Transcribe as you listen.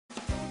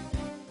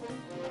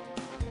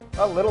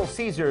Well, Little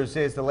Caesars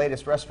is the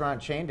latest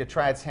restaurant chain to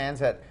try its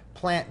hands at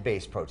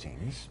plant-based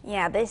proteins.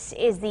 Yeah, this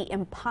is the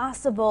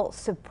Impossible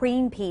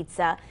Supreme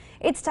Pizza.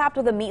 It's topped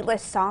with a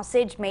meatless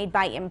sausage made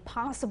by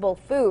Impossible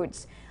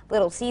Foods.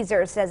 Little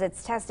Caesars says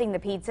it's testing the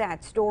pizza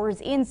at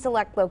stores in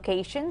select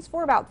locations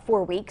for about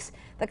 4 weeks.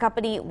 The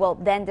company will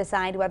then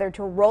decide whether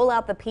to roll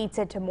out the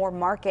pizza to more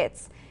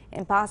markets.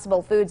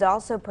 Impossible Foods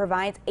also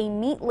provides a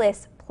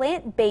meatless,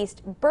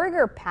 plant-based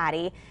burger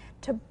patty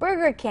to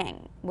Burger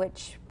King,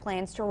 which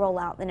plans to roll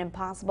out an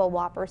Impossible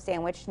Whopper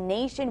sandwich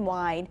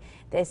nationwide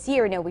this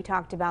year. I know we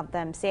talked about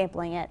them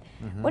sampling it.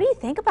 What do you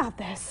think about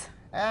this?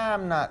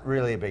 I'm not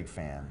really a big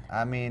fan.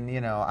 I mean,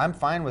 you know, I'm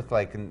fine with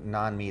like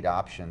non-meat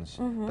options,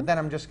 but then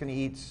I'm just going to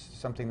eat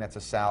something that's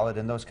a salad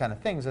and those kind of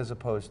things as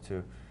opposed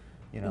to,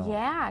 you know.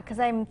 Yeah, because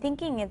I'm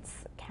thinking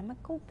it's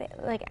chemical,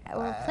 like I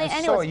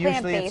know soy, it's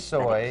usually it's plant-based,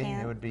 but soy.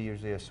 it Would be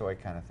usually a soy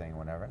kind of thing,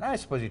 whatever. And I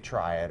suppose you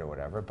try it or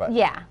whatever, but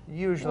yeah,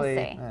 usually,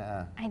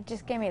 we'll see.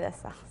 Just give me the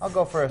sauce. I'll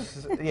go for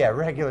a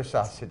regular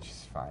sausage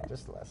is fine,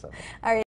 just less of it. All right.